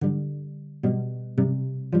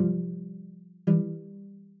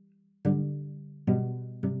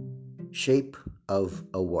Shape of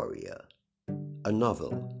a Warrior, a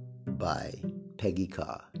novel by Peggy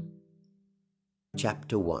Carr.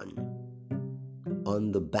 Chapter 1.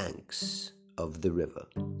 On the Banks of the River.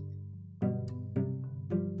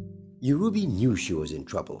 Yurubi knew she was in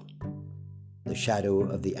trouble. The shadow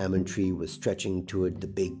of the almond tree was stretching toward the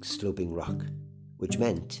big sloping rock, which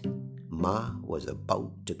meant Ma was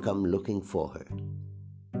about to come looking for her.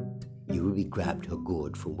 Yurubi grabbed her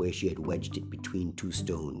gourd from where she had wedged it between two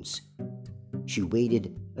stones. She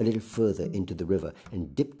waded a little further into the river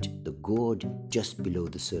and dipped the gourd just below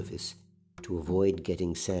the surface to avoid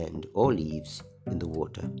getting sand or leaves in the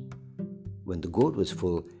water. When the gourd was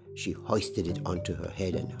full, she hoisted it onto her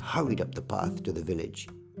head and hurried up the path to the village.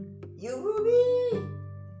 "Yurubi!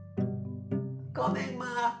 Coming,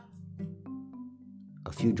 Ma!"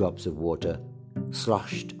 A few drops of water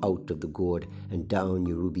sloshed out of the gourd and down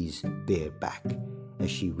Yurubi's bare back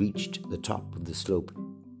as she reached the top of the slope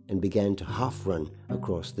and began to half-run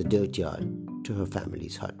across the dirt yard to her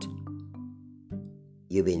family's hut.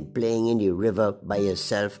 "You been playing in the river by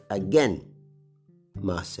yourself again,"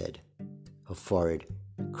 Ma said, her forehead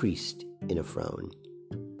creased in a frown.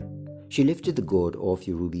 She lifted the gourd off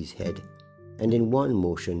Yurubi's head and in one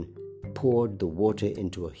motion poured the water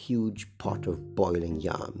into a huge pot of boiling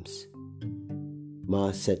yams.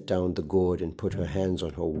 Ma set down the gourd and put her hands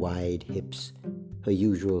on her wide hips, her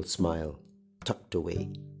usual smile tucked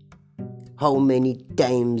away. "How many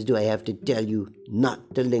times do I have to tell you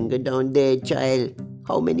not to linger down there, child?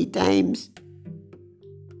 How many times?"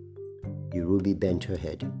 Yurubi bent her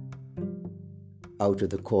head. Out of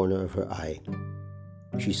the corner of her eye,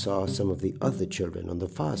 she saw some of the other children on the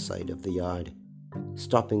far side of the yard,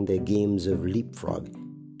 stopping their games of leapfrog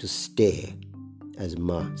to stare as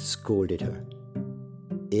Ma scolded her.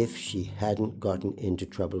 If she hadn't gotten into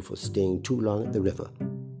trouble for staying too long at the river,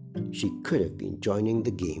 she could have been joining the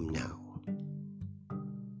game now.